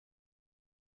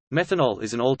Methanol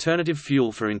is an alternative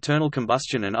fuel for internal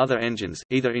combustion and other engines,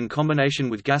 either in combination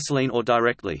with gasoline or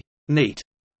directly. Neat.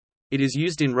 It is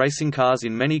used in racing cars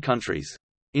in many countries.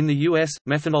 In the U.S.,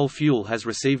 methanol fuel has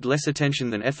received less attention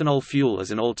than ethanol fuel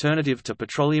as an alternative to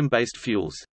petroleum-based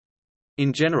fuels.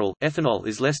 In general, ethanol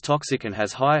is less toxic and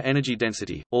has higher energy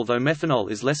density, although methanol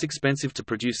is less expensive to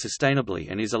produce sustainably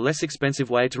and is a less expensive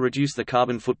way to reduce the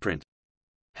carbon footprint.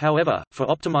 However, for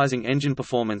optimizing engine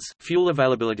performance, fuel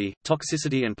availability,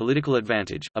 toxicity and political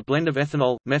advantage, a blend of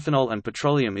ethanol, methanol and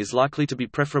petroleum is likely to be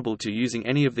preferable to using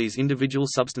any of these individual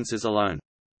substances alone.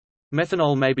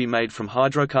 Methanol may be made from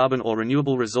hydrocarbon or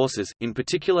renewable resources, in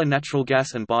particular natural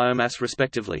gas and biomass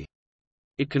respectively.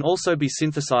 It can also be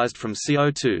synthesized from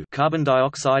CO2, carbon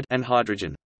dioxide, and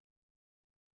hydrogen.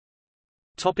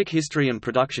 History and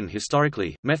production.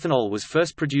 Historically, methanol was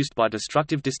first produced by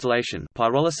destructive distillation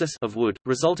pyrolysis of wood,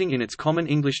 resulting in its common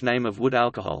English name of wood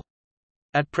alcohol.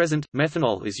 At present,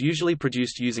 methanol is usually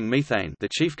produced using methane, the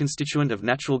chief constituent of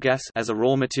natural gas, as a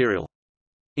raw material.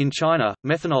 In China,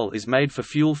 methanol is made for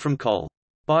fuel from coal.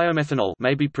 Biomethanol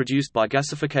may be produced by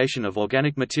gasification of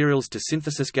organic materials to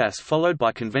synthesis gas followed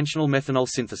by conventional methanol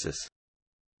synthesis.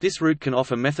 This route can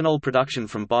offer methanol production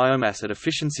from biomass at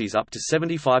efficiencies up to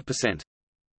 75%.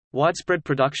 Widespread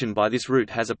production by this route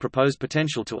has a proposed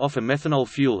potential to offer methanol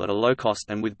fuel at a low cost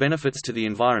and with benefits to the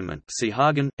environment. See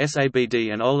Hagen,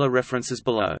 SABD and OLA references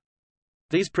below.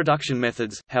 These production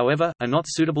methods, however, are not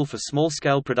suitable for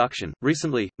small-scale production.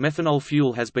 Recently, methanol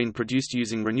fuel has been produced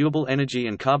using renewable energy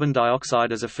and carbon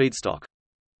dioxide as a feedstock.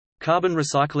 Carbon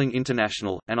Recycling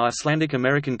International, an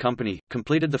Icelandic-American company,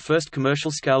 completed the first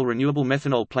commercial-scale renewable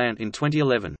methanol plant in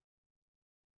 2011.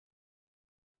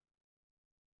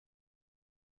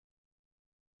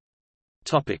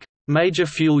 Topic: Major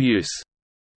fuel use.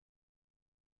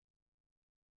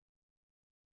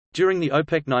 During the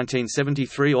OPEC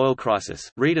 1973 oil crisis,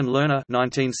 Reed and Lerner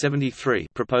 1973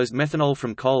 proposed methanol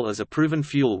from coal as a proven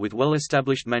fuel with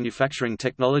well-established manufacturing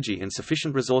technology and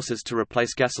sufficient resources to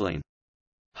replace gasoline.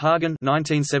 Hagen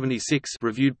 1976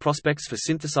 reviewed prospects for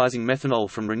synthesizing methanol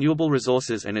from renewable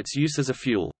resources and its use as a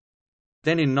fuel.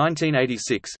 Then in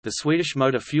 1986, the Swedish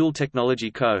Motor Fuel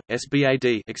Technology Co.,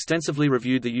 SBAD, extensively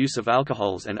reviewed the use of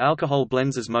alcohols and alcohol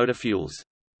blends as motor fuels.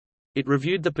 It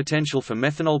reviewed the potential for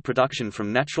methanol production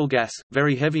from natural gas,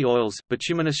 very heavy oils,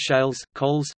 bituminous shales,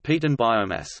 coals, peat and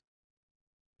biomass.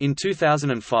 In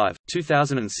 2005,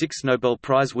 2006 Nobel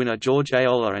Prize winner George A.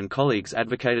 Olah and colleagues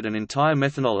advocated an entire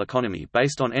methanol economy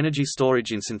based on energy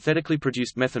storage in synthetically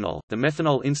produced methanol. The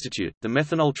Methanol Institute, the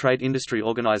Methanol Trade Industry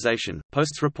Organization,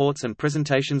 posts reports and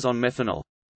presentations on methanol.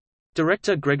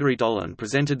 Director Gregory Dolan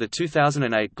presented the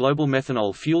 2008 Global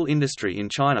Methanol Fuel Industry in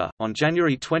China. On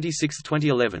January 26,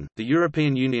 2011, the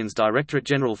European Union's Directorate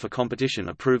General for Competition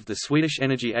approved the Swedish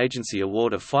Energy Agency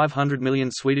award of 500 million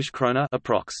Swedish krona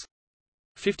approx.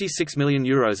 56 million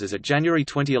euros as at January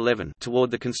 2011 toward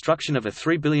the construction of a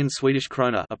 3 billion Swedish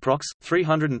krona approx.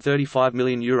 335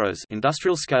 million euros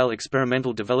industrial-scale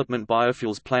experimental development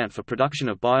biofuels plant for production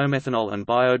of biomethanol and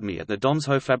biodme at the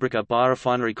Domsjöfabrika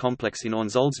biorefinery complex in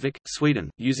Örnsköldsvik,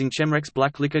 Sweden, using Chemrex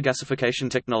black liquor gasification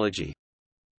technology.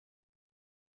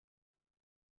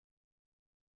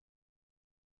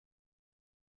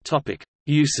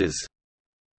 Uses.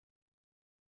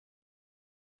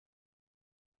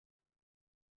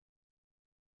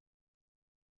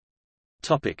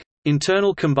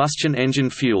 Internal combustion engine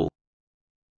fuel.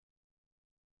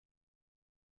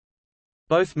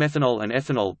 Both methanol and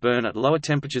ethanol burn at lower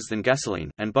temperatures than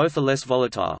gasoline, and both are less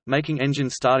volatile, making engine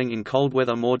starting in cold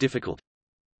weather more difficult.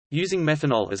 Using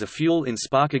methanol as a fuel in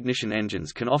spark ignition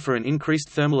engines can offer an increased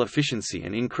thermal efficiency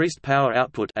and increased power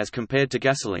output as compared to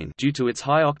gasoline due to its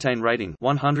high octane rating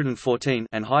 114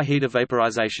 and high heat of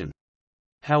vaporization.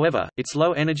 However, its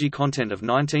low energy content of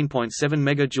 19.7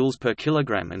 MJ per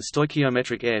kilogram and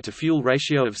stoichiometric air-to-fuel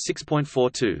ratio of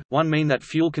 6.42, mean that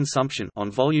fuel consumption on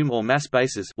volume or mass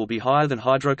basis will be higher than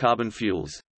hydrocarbon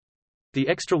fuels. The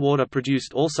extra water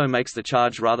produced also makes the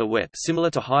charge rather wet,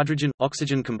 similar to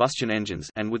hydrogen-oxygen combustion engines,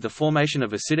 and with the formation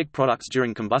of acidic products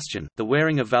during combustion, the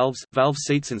wearing of valves, valve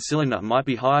seats and cylinder might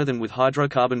be higher than with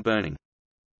hydrocarbon burning.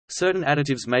 Certain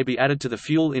additives may be added to the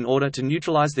fuel in order to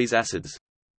neutralize these acids.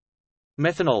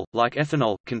 Methanol, like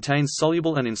ethanol, contains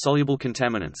soluble and insoluble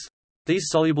contaminants. These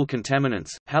soluble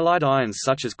contaminants, halide ions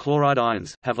such as chloride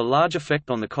ions, have a large effect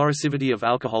on the corrosivity of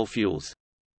alcohol fuels.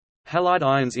 Halide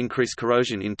ions increase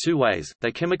corrosion in two ways: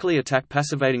 they chemically attack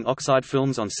passivating oxide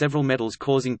films on several metals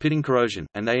causing pitting corrosion,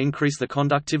 and they increase the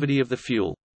conductivity of the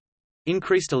fuel.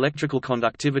 Increased electrical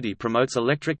conductivity promotes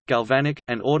electric, galvanic,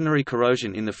 and ordinary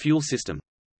corrosion in the fuel system.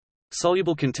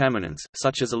 Soluble contaminants,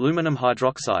 such as aluminum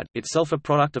hydroxide, itself a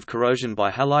product of corrosion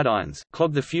by halide ions,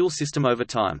 clog the fuel system over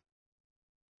time.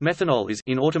 Methanol is,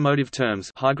 in automotive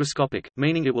terms, hygroscopic,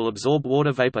 meaning it will absorb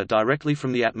water vapor directly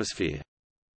from the atmosphere.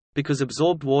 Because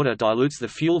absorbed water dilutes the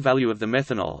fuel value of the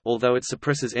methanol, although it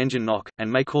suppresses engine knock,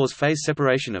 and may cause phase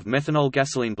separation of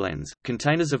methanol-gasoline blends,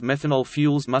 containers of methanol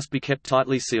fuels must be kept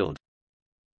tightly sealed.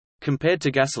 Compared to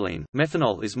gasoline,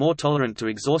 methanol is more tolerant to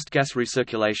exhaust gas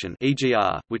recirculation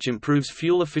 (EGR), which improves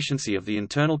fuel efficiency of the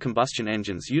internal combustion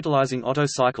engines utilizing Otto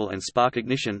cycle and spark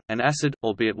ignition. An acid,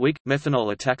 albeit weak,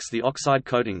 methanol attacks the oxide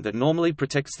coating that normally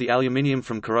protects the aluminium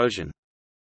from corrosion.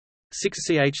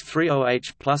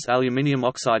 6CH3OH plus aluminium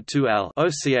oxide 2Al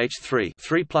OCH3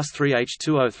 3 plus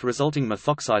 3H2O. Resulting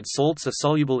methoxide salts are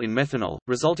soluble in methanol,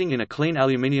 resulting in a clean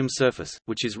aluminium surface,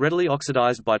 which is readily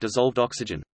oxidized by dissolved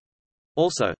oxygen.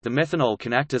 Also, the methanol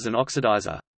can act as an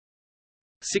oxidizer.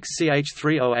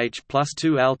 6CH3OH plus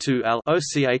 2Al2Al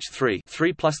OCH3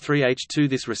 3 plus 3H2.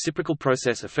 This reciprocal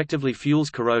process effectively fuels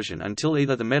corrosion until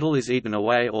either the metal is eaten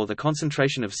away or the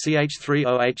concentration of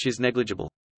CH3OH is negligible.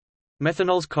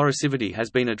 Methanol's corrosivity has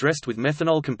been addressed with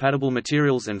methanol-compatible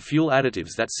materials and fuel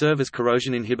additives that serve as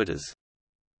corrosion inhibitors.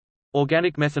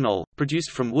 Organic methanol,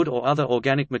 produced from wood or other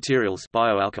organic materials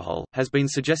bioalcohol, has been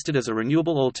suggested as a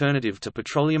renewable alternative to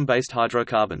petroleum-based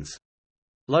hydrocarbons.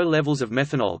 Low levels of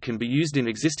methanol can be used in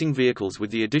existing vehicles with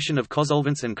the addition of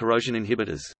cosolvents and corrosion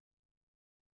inhibitors.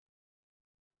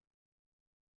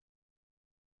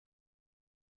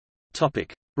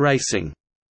 Racing.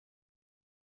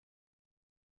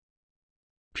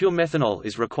 Pure methanol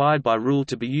is required by rule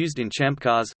to be used in champ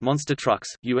cars, monster trucks,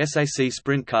 USAC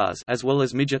sprint cars as well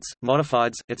as midgets,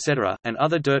 modifieds, etc., and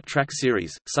other dirt track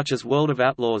series, such as World of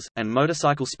Outlaws, and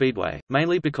Motorcycle Speedway,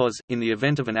 mainly because, in the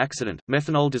event of an accident,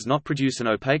 methanol does not produce an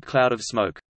opaque cloud of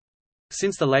smoke.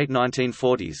 Since the late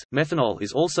 1940s, methanol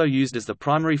is also used as the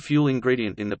primary fuel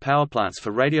ingredient in the power plants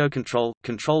for radio control,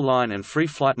 control line and free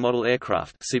flight model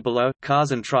aircraft see below,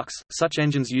 cars and trucks. Such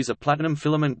engines use a platinum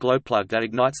filament glow plug that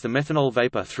ignites the methanol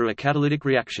vapor through a catalytic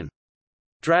reaction.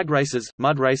 Drag races,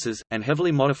 mud races, and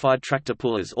heavily modified tractor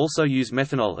pullers also use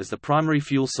methanol as the primary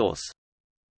fuel source.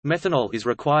 Methanol is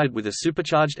required with a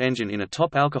supercharged engine in a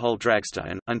top alcohol dragster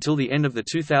and, until the end of the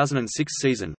 2006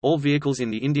 season, all vehicles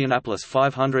in the Indianapolis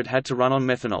 500 had to run on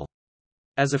methanol.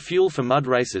 As a fuel for mud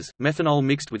races, methanol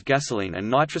mixed with gasoline and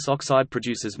nitrous oxide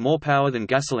produces more power than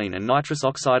gasoline and nitrous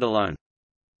oxide alone.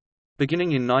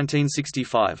 Beginning in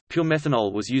 1965, pure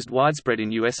methanol was used widespread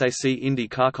in USAC Indy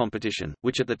car competition,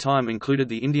 which at the time included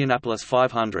the Indianapolis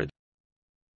 500.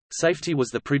 Safety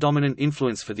was the predominant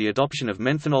influence for the adoption of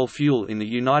methanol fuel in the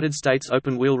United States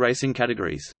open-wheel racing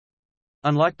categories.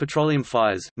 Unlike petroleum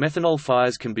fires, methanol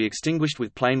fires can be extinguished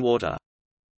with plain water.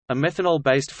 A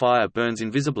methanol-based fire burns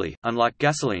invisibly, unlike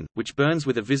gasoline, which burns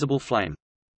with a visible flame.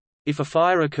 If a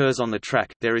fire occurs on the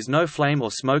track, there is no flame or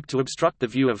smoke to obstruct the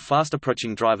view of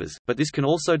fast-approaching drivers, but this can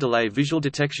also delay visual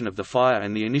detection of the fire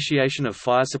and the initiation of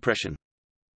fire suppression.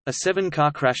 A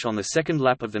 7-car crash on the second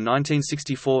lap of the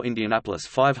 1964 Indianapolis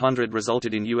 500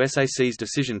 resulted in USAC's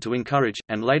decision to encourage,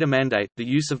 and later mandate, the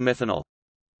use of methanol.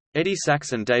 Eddie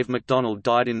Sachs and Dave McDonald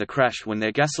died in the crash when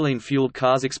their gasoline-fueled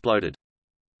cars exploded.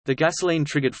 The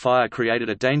gasoline-triggered fire created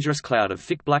a dangerous cloud of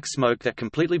thick black smoke that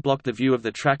completely blocked the view of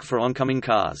the track for oncoming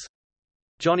cars.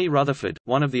 Johnny Rutherford,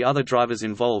 one of the other drivers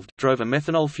involved, drove a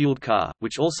methanol-fueled car,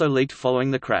 which also leaked following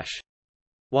the crash.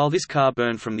 While this car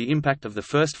burned from the impact of the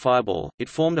first fireball, it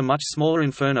formed a much smaller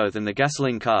inferno than the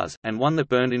gasoline cars, and one that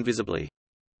burned invisibly.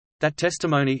 That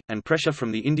testimony, and pressure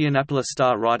from the Indianapolis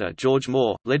Star writer George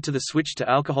Moore, led to the switch to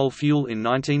alcohol fuel in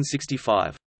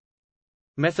 1965.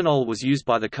 Methanol was used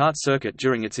by the kart circuit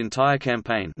during its entire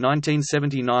campaign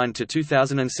 1979 to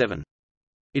 2007.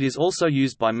 It is also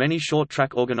used by many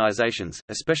short-track organizations,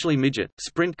 especially midget,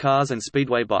 sprint cars and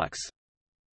speedway bikes.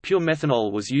 Pure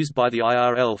methanol was used by the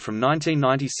IRL from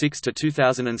 1996 to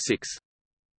 2006.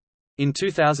 In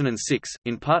 2006,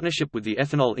 in partnership with the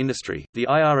ethanol industry, the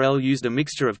IRL used a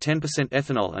mixture of 10%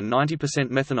 ethanol and 90%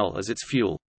 methanol as its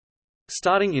fuel.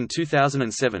 Starting in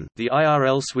 2007, the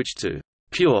IRL switched to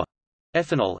pure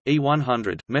ethanol,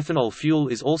 E100. Methanol fuel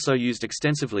is also used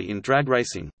extensively in drag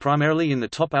racing, primarily in the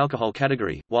top alcohol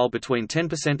category, while between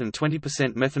 10% and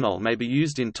 20% methanol may be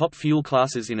used in top fuel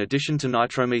classes in addition to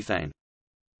nitromethane.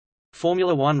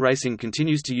 Formula One racing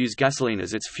continues to use gasoline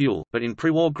as its fuel, but in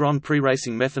pre-war Grand Prix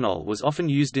racing methanol was often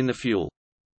used in the fuel.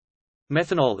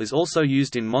 Methanol is also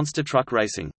used in monster truck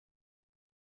racing.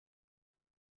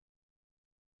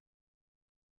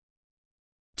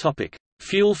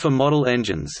 Fuel for model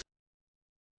engines.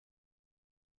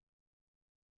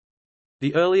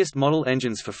 The earliest model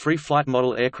engines for free-flight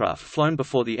model aircraft flown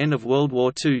before the end of World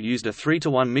War II used a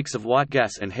 3-to-1 mix of white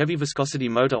gas and heavy viscosity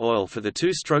motor oil for the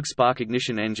two-stroke spark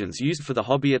ignition engines used for the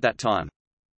hobby at that time.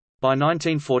 By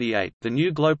 1948, the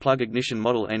new glow-plug ignition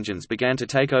model engines began to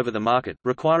take over the market,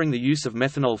 requiring the use of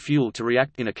methanol fuel to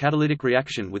react in a catalytic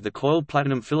reaction with the coiled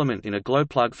platinum filament in a glow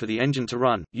plug for the engine to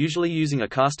run, usually using a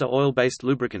castor oil-based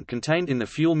lubricant contained in the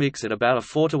fuel mix at about a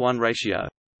 4-to-1 ratio.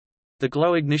 The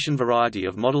glow ignition variety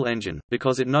of model engine,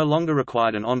 because it no longer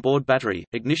required an onboard battery,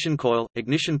 ignition coil,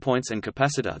 ignition points and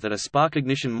capacitor that a spark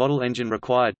ignition model engine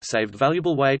required, saved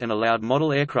valuable weight and allowed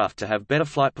model aircraft to have better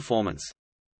flight performance.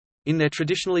 In their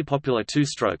traditionally popular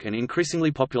two-stroke and increasingly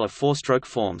popular four-stroke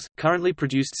forms, currently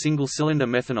produced single-cylinder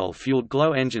methanol-fueled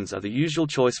glow engines are the usual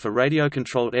choice for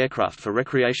radio-controlled aircraft for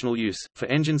recreational use, for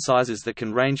engine sizes that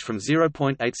can range from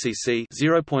 0.8 cc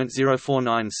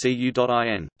 (0.049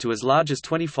 cu.in) to as large as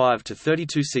 25 to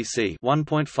 32 cc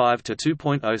 (1.5 to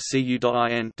 2.0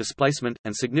 cu.in) displacement,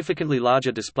 and significantly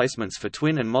larger displacements for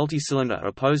twin and multi-cylinder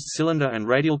opposed cylinder and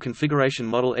radial configuration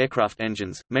model aircraft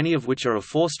engines, many of which are of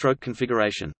four-stroke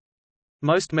configuration.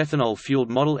 Most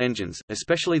methanol-fueled model engines,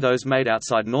 especially those made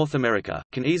outside North America,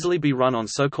 can easily be run on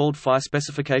so-called FI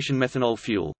specification methanol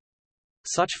fuel.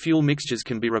 Such fuel mixtures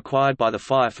can be required by the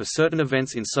FI for certain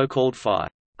events in so-called FI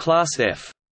Class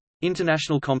F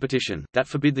international competition, that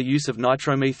forbid the use of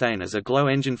nitromethane as a glow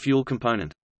engine fuel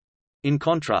component. In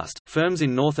contrast, firms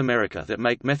in North America that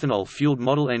make methanol-fueled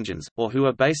model engines, or who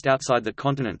are based outside the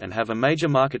continent and have a major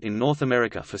market in North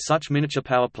America for such miniature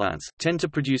power plants, tend to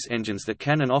produce engines that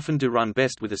can and often do run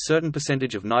best with a certain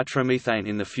percentage of nitromethane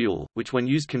in the fuel, which when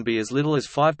used can be as little as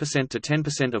 5% to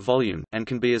 10% of volume, and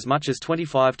can be as much as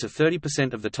 25 to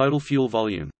 30% of the total fuel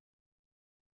volume.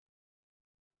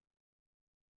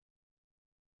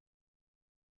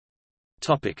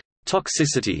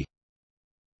 Toxicity.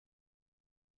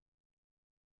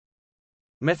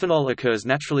 Methanol occurs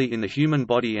naturally in the human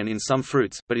body and in some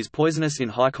fruits, but is poisonous in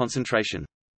high concentration.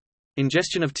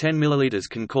 Ingestion of 10 ml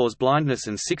can cause blindness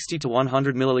and 60 to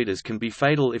 100 ml can be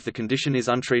fatal if the condition is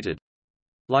untreated.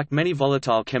 Like many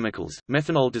volatile chemicals,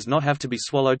 methanol does not have to be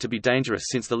swallowed to be dangerous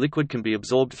since the liquid can be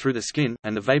absorbed through the skin,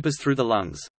 and the vapors through the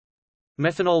lungs.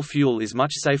 Methanol fuel is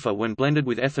much safer when blended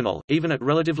with ethanol, even at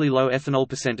relatively low ethanol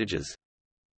percentages.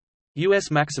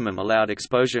 U.S. maximum allowed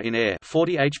exposure in air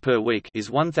 40 H per week is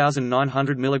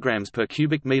 1,900 mg per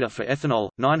cubic meter for ethanol,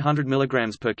 900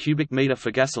 mg per cubic meter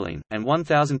for gasoline, and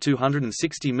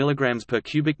 1,260 mg per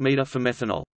cubic meter for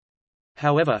methanol.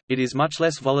 However, it is much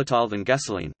less volatile than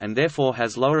gasoline, and therefore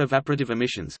has lower evaporative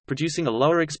emissions, producing a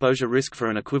lower exposure risk for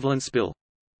an equivalent spill.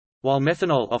 While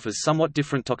methanol offers somewhat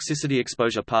different toxicity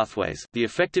exposure pathways, the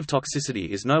effective toxicity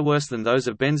is no worse than those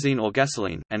of benzene or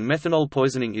gasoline, and methanol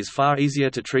poisoning is far easier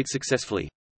to treat successfully.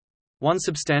 One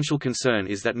substantial concern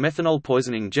is that methanol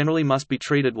poisoning generally must be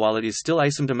treated while it is still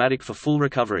asymptomatic for full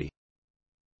recovery.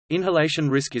 Inhalation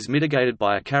risk is mitigated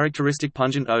by a characteristic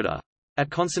pungent odor. At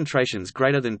concentrations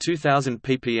greater than 2000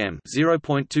 ppm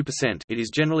 (0.2%), it is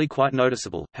generally quite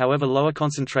noticeable. However, lower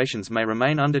concentrations may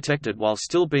remain undetected while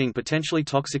still being potentially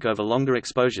toxic over longer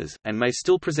exposures, and may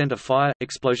still present a fire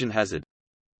explosion hazard.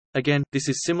 Again, this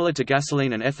is similar to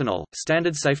gasoline and ethanol.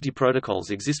 Standard safety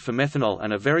protocols exist for methanol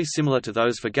and are very similar to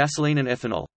those for gasoline and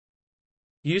ethanol.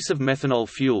 Use of methanol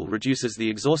fuel reduces the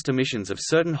exhaust emissions of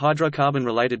certain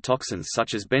hydrocarbon-related toxins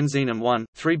such as benzene and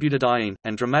 1,3-butadiene,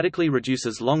 and dramatically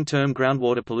reduces long-term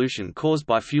groundwater pollution caused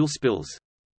by fuel spills.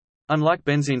 Unlike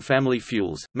benzene family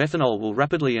fuels, methanol will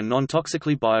rapidly and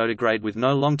non-toxically biodegrade with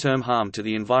no long-term harm to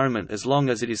the environment as long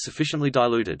as it is sufficiently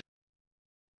diluted.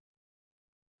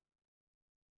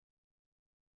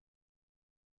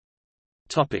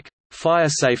 Fire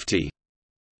safety.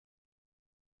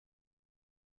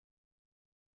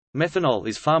 Methanol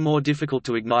is far more difficult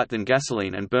to ignite than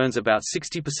gasoline and burns about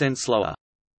 60% slower.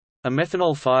 A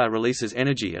methanol fire releases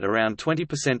energy at around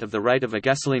 20% of the rate of a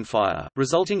gasoline fire,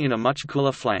 resulting in a much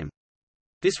cooler flame.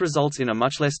 This results in a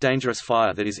much less dangerous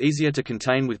fire that is easier to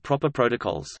contain with proper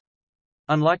protocols.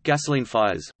 Unlike gasoline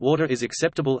fires, water is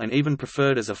acceptable and even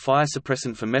preferred as a fire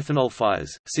suppressant for methanol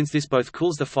fires, since this both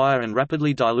cools the fire and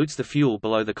rapidly dilutes the fuel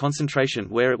below the concentration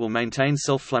where it will maintain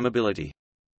self-flammability.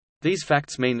 These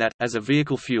facts mean that, as a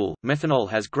vehicle fuel, methanol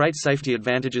has great safety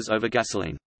advantages over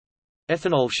gasoline.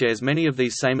 Ethanol shares many of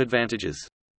these same advantages.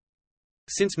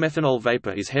 Since methanol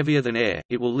vapor is heavier than air,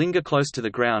 it will linger close to the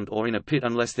ground or in a pit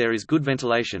unless there is good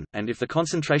ventilation, and if the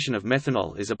concentration of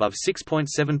methanol is above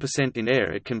 6.7% in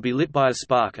air, it can be lit by a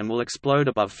spark and will explode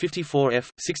above 54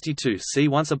 F, 62 C.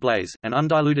 Once ablaze, an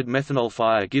undiluted methanol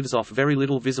fire gives off very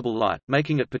little visible light,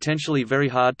 making it potentially very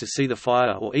hard to see the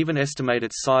fire or even estimate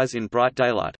its size in bright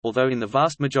daylight, although in the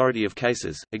vast majority of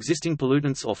cases, existing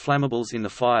pollutants or flammables in the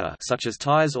fire such as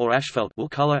tires or asphalt will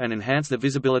color and enhance the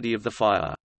visibility of the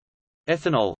fire.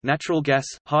 Ethanol, natural gas,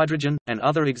 hydrogen, and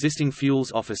other existing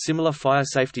fuels offer similar fire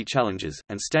safety challenges,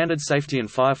 and standard safety and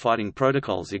firefighting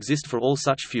protocols exist for all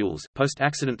such fuels.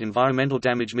 Post-accident environmental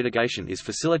damage mitigation is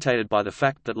facilitated by the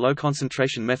fact that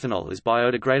low-concentration methanol is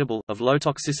biodegradable, of low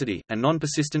toxicity, and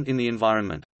non-persistent in the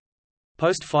environment.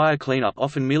 Post-fire cleanup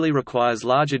often merely requires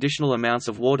large additional amounts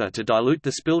of water to dilute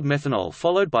the spilled methanol,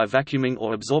 followed by vacuuming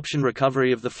or absorption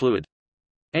recovery of the fluid.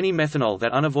 Any methanol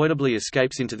that unavoidably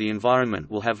escapes into the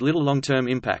environment will have little long-term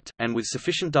impact, and with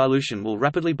sufficient dilution will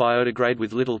rapidly biodegrade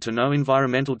with little to no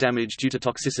environmental damage due to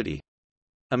toxicity.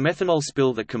 A methanol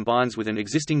spill that combines with an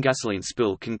existing gasoline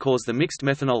spill can cause the mixed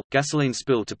methanol-gasoline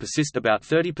spill to persist about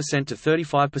 30% to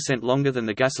 35% longer than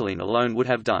the gasoline alone would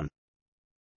have done.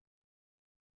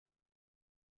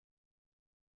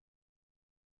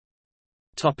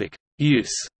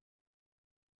 Use.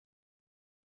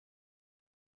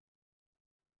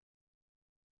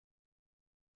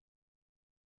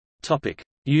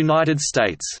 United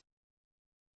States.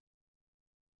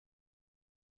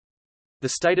 The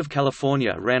state of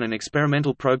California ran an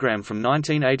experimental program from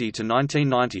 1980 to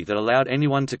 1990 that allowed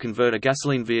anyone to convert a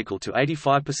gasoline vehicle to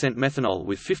 85% methanol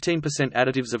with 15%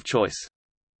 additives of choice.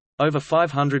 Over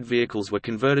 500 vehicles were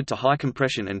converted to high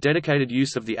compression and dedicated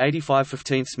use of the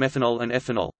 85/15 methanol and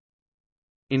ethanol.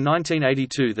 In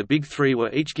 1982, the Big Three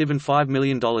were each given $5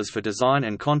 million for design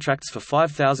and contracts for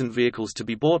 5,000 vehicles to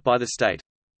be bought by the state.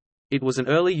 It was an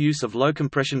early use of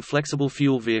low-compression flexible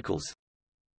fuel vehicles.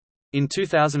 In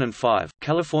 2005,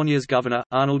 California's Governor,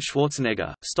 Arnold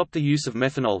Schwarzenegger, stopped the use of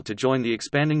methanol to join the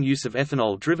expanding use of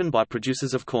ethanol driven by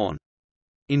producers of corn.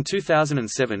 In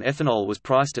 2007, ethanol was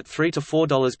priced at $3 to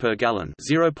 $4 per gallon,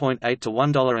 $0.8 to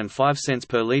 $1.05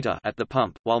 per liter at the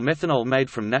pump, while methanol made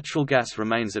from natural gas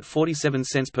remains at 47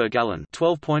 cents per gallon,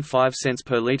 12.5 cents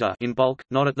per liter in bulk,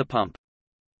 not at the pump.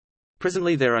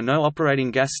 Presently there are no operating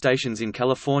gas stations in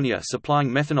California supplying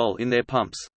methanol in their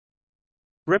pumps.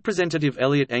 Representative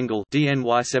Elliot Engel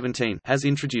 (DNY17) has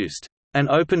introduced an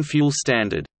Open Fuel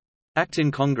Standard Act in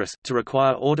Congress, to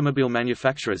require automobile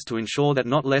manufacturers to ensure that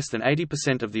not less than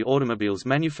 80% of the automobiles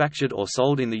manufactured or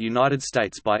sold in the United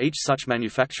States by each such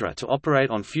manufacturer to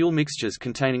operate on fuel mixtures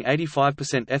containing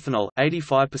 85% ethanol,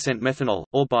 85% methanol,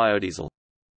 or biodiesel.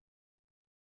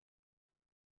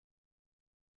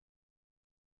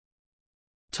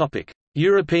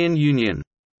 European Union.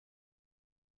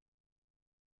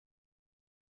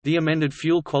 The amended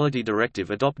Fuel Quality Directive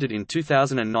adopted in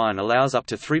 2009 allows up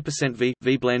to 3%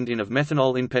 V blend-in of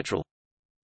methanol in petrol.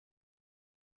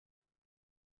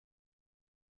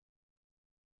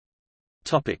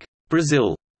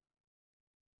 Brazil.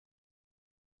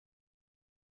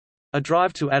 A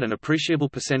drive to add an appreciable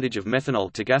percentage of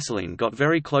methanol to gasoline got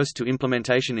very close to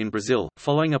implementation in Brazil,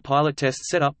 following a pilot test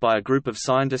set up by a group of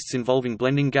scientists involving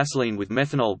blending gasoline with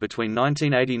methanol between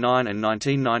 1989 and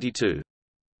 1992.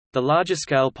 The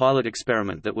larger-scale pilot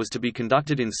experiment that was to be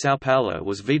conducted in São Paulo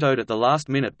was vetoed at the last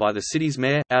minute by the city's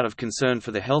mayor, out of concern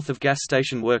for the health of gas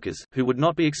station workers, who would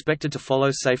not be expected to follow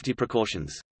safety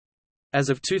precautions. As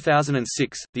of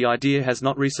 2006, the idea has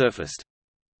not resurfaced.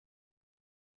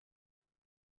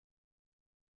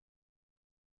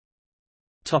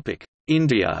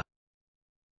 India.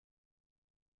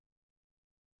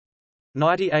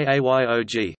 NITI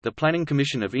Aayog, the Planning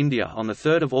Commission of India on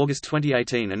 3 August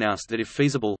 2018 announced that if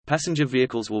feasible, passenger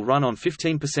vehicles will run on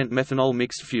 15% methanol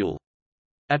mixed fuel.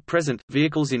 At present,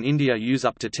 vehicles in India use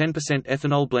up to 10%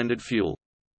 ethanol blended fuel.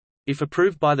 If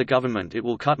approved by the government, it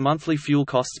will cut monthly fuel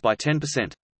costs by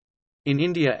 10%. In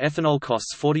India, ethanol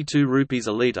costs 42 rupees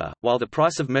a litre, while the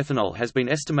price of methanol has been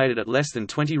estimated at less than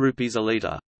 20 rupees a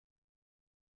litre.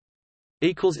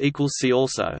 See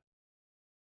also